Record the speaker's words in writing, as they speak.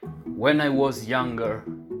When I was younger,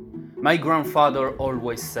 my grandfather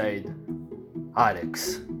always said,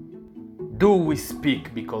 Alex, do we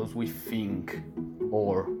speak because we think,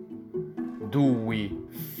 or do we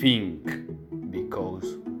think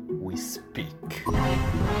because we speak?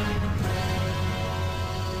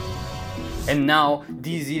 And now,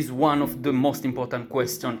 this is one of the most important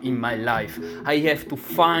questions in my life. I have to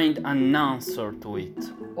find an answer to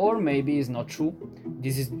it. Or maybe it's not true.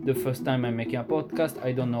 This is the first time I'm making a podcast.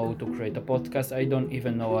 I don't know how to create a podcast. I don't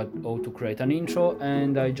even know how to create an intro.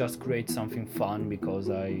 And I just create something fun because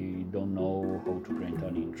I don't know how to create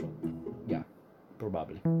an intro. Yeah,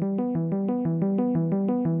 probably.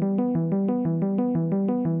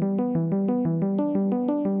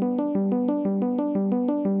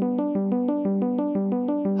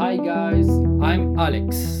 Hi guys, I'm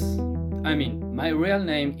Alex. My real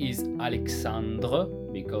name is Alexandre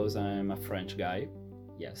because I'm a French guy.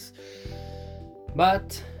 Yes.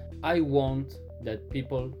 But I want that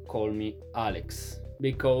people call me Alex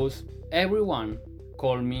because everyone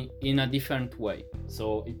call me in a different way.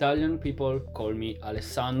 So Italian people call me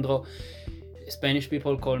Alessandro, Spanish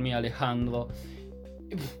people call me Alejandro,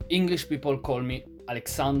 English people call me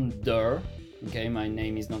Alexander. Okay, my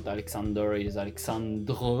name is not Alexander, it is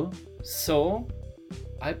Alexandre. So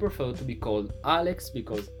I prefer to be called Alex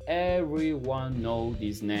because everyone knows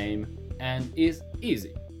this name and is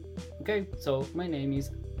easy. Okay, so my name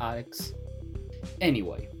is Alex.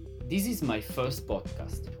 Anyway, this is my first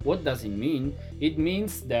podcast. What does it mean? It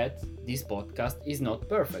means that this podcast is not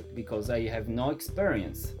perfect because I have no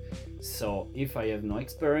experience. So if I have no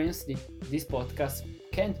experience, this podcast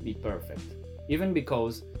can't be perfect. Even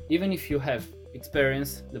if you have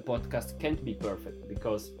experience, the podcast can't be perfect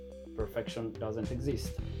because perfection doesn't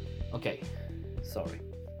exist. Okay, sorry.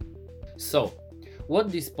 So, what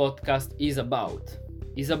this podcast is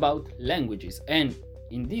about languages, and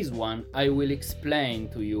in this one I will explain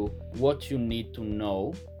to you what you need to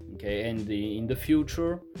know. Okay, and in the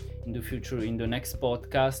future, in the next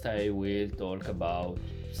podcast, I will talk about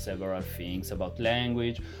several things about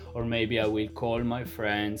language, or maybe I will call my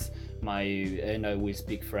friends, and I will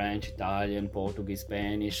speak French, Italian, Portuguese,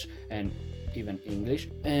 Spanish, and even English,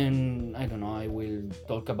 and I don't know, I will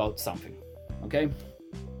talk about something. Okay?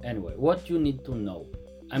 Anyway, what you need to know.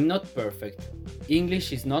 I'm not perfect.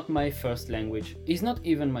 English is not my first language. It's not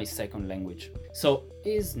even my second language. So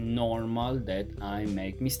it's normal that I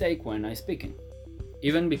make mistake when I speaking.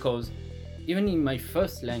 Even in my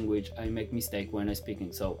first language I make mistake when I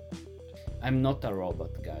speaking. So I'm not a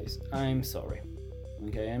robot, guys. I'm sorry.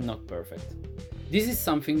 Okay, I'm not perfect. This is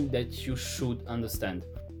something that you should understand.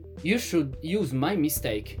 You should use my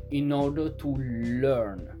mistake in order to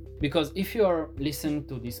learn. Because if you are listening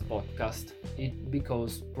to this podcast, it's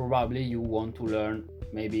because probably you want to learn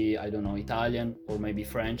maybe, I don't know, Italian, or maybe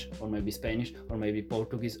French, or maybe Spanish, or maybe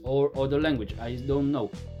Portuguese, or other language. I don't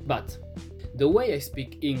know. But the way I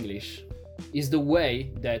speak English is the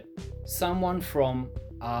way that someone from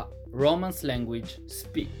a Romance language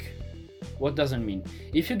speak. What does it mean?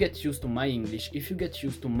 If you get used to my English, if you get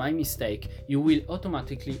used to my mistake, you will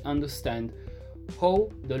automatically understand how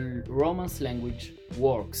the Romance language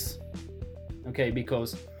works. Okay,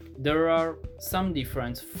 because there are some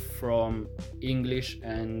difference from English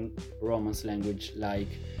and Romance language, like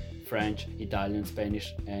French, Italian,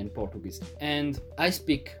 Spanish, and Portuguese. And I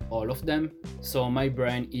speak all of them, so my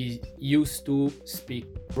brain is used to speak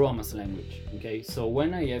Romance language. Okay, so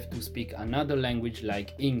when I have to speak another language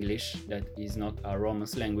like English, that is not a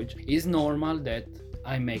Romance language, it's normal that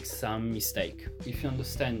I make some mistake. If you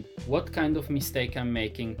understand what kind of mistake I'm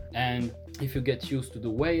making, and if you get used to the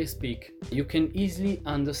way I speak, you can easily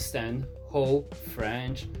understand how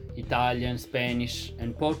French, Italian, Spanish,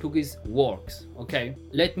 and Portuguese works. Okay,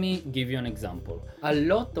 let me give you an example. A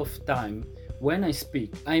lot of time when I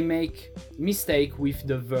speak, I make mistake with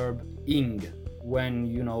the verb ing.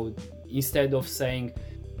 When, instead of saying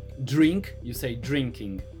drink, you say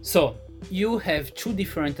drinking. So you have two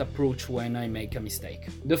different approach when I make a mistake.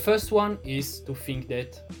 The first one is to think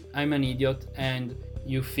that I'm an idiot, and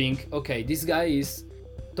you think, okay, this guy is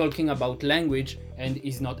talking about language and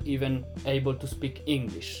is not even able to speak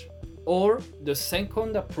English. Or the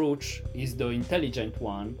second approach is the intelligent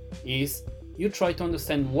one, is you try to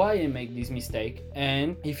understand why I make this mistake,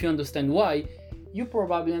 and if you understand why, you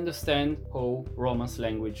probably understand how Romance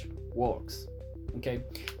language works. Okay,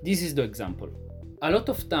 this is the example. A lot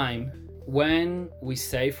of time when we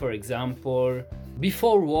say, for example,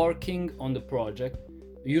 before working on the project,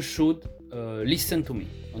 you should listen to me.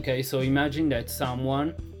 Okay, so imagine that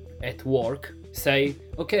someone at work say,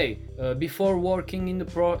 okay, before working in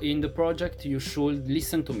the project, you should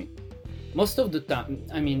listen to me. most of the time,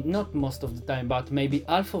 I mean, not most of the time, but maybe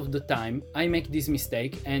half of the time, I make this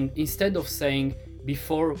mistake, and instead of saying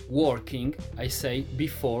before working, I say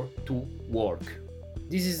before to work.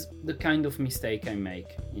 This is the kind of mistake I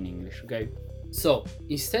make in English, okay? So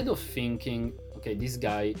instead of thinking, okay, this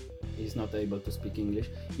guy is not able to speak English,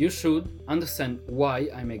 you should understand why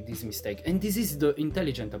I make this mistake. And this is the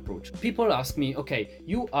intelligent approach. People ask me, okay,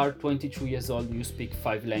 you are 22 years old, you speak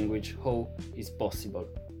 5 languages, how is possible?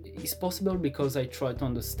 It's possible because I try to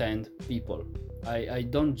understand people. I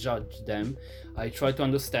don't judge them. I try to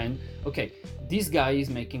understand, okay, this guy is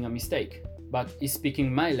making a mistake, but he's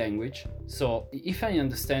speaking my language. So if I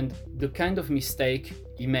understand the kind of mistake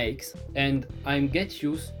he makes and I get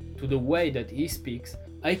used to the way that he speaks,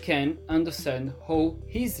 I can understand how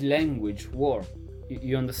his language works.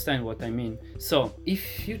 You understand what I mean? So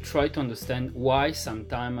if you try to understand why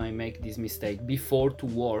sometimes I make this mistake before to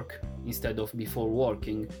work instead of before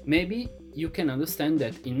working, maybe you can understand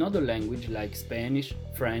that in other language like Spanish,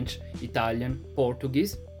 French, Italian,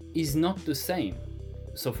 Portuguese is not the same.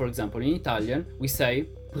 So for example, in Italian we say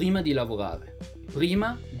prima di lavorare.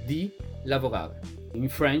 Prima di lavorare. In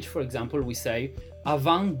French, for example, we say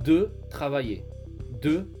avant de travailler.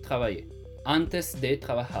 De travailler. Antes de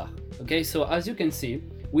trabajar. Okay, so as you can see,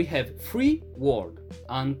 we have 3 words.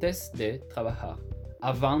 Antes de trabajar.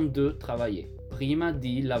 Avant de travailler. Prima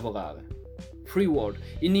di lavorare. 3 words.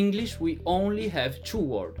 In English, we only have 2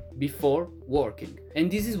 words. Before working. And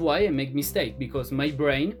this is why I make mistake, because my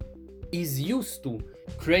brain is used to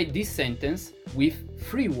create this sentence with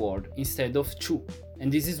 3 words instead of 2.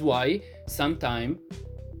 And this is why sometimes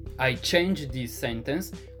I change this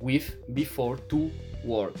sentence with before to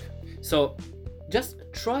work. So just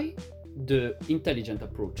try the intelligent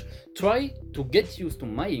approach. Try to get used to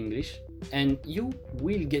my English and you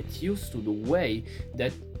will get used to the way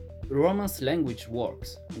that Romance language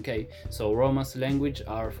works. Okay, so Romance language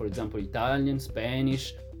are, for example, Italian,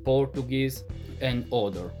 Spanish, Portuguese, and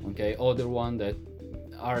other. Okay, other one that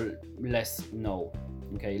are less known.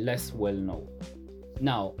 Okay, less well known.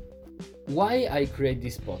 Now, why I create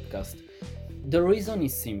this podcast? The reason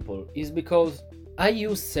is simple. Is because I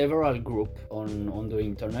use several groups on the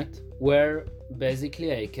internet where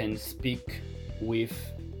basically I can speak with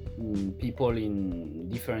people in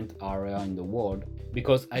different areas in the world,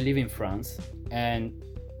 because I live in France, and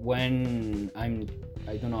when I'm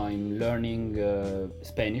learning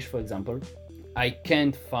Spanish, for example, I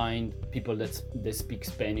can't find people that speak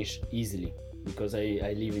Spanish easily because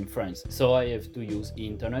I live in France. So I have to use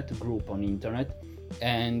internet, group on internet,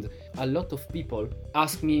 and a lot of people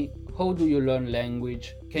ask me, how do you learn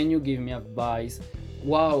language? Can you give me advice?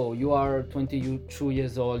 Wow, you are 22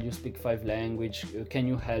 years old, you speak 5 languages, can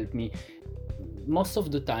you help me? Most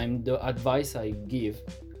of the time, the advice I give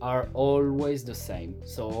are always the same.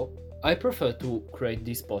 So I prefer to create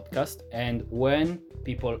this podcast, and when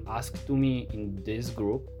people ask to me in this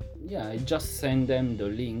group, I just send them the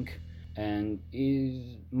link, and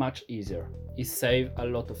it's much easier. It saves a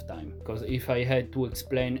lot of time, because if I had to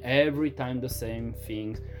explain every time the same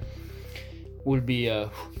thing, would be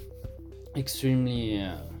extremely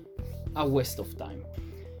a waste of time.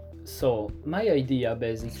 So my idea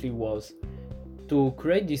basically was to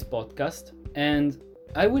create this podcast, and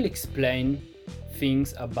I will explain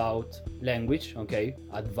things about language, okay,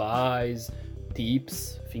 advice,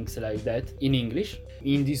 tips, things like that in English.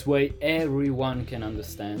 In this way everyone can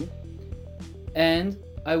understand. And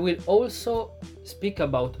I will also speak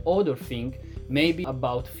about other things, maybe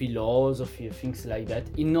about philosophy, things like that,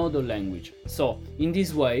 in other language. So in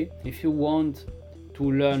this way, if you want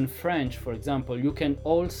to learn French, for example, you can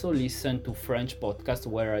also listen to French podcasts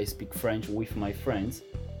where I speak French with my friends,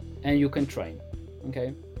 and you can train.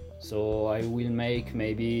 Okay, so I will make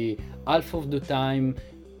maybe half of the time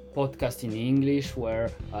podcast in English where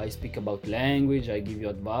I speak about language, I give you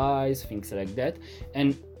advice, things like that,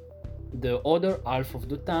 and the other half of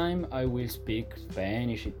the time I will speak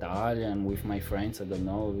Spanish, Italian with my friends, I don't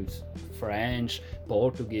know, with French,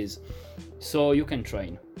 Portuguese. So you can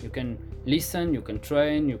train, you can listen, you can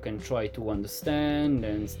train, you can try to understand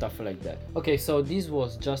and stuff like that. Okay, so this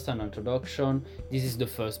was just an introduction. This is the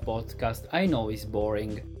first podcast. I know it's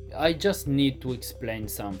boring. I just need to explain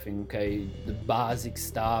something, okay, the basic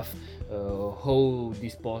stuff, how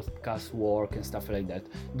this podcast work and stuff like that.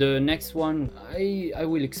 The next one, I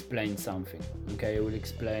will explain something, okay, I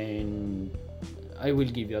will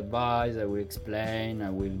give you advice, I will explain, I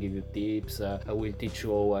will give you tips, I will teach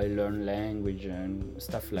you how I learn language and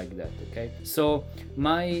stuff like that, okay. So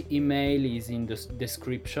my email is in the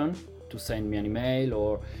description to send me an email,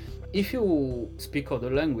 or If you speak other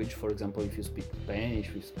language, for example, if you speak Spanish,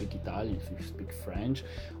 if you speak Italian, if you speak French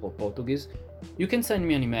or Portuguese, you can send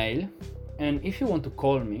me an email. And if you want to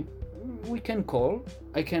call me, we can call.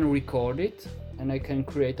 I can record it and I can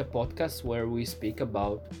create a podcast where we speak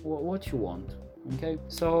about what you want. Okay,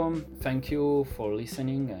 so thank you for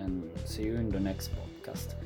listening and see you in the next podcast.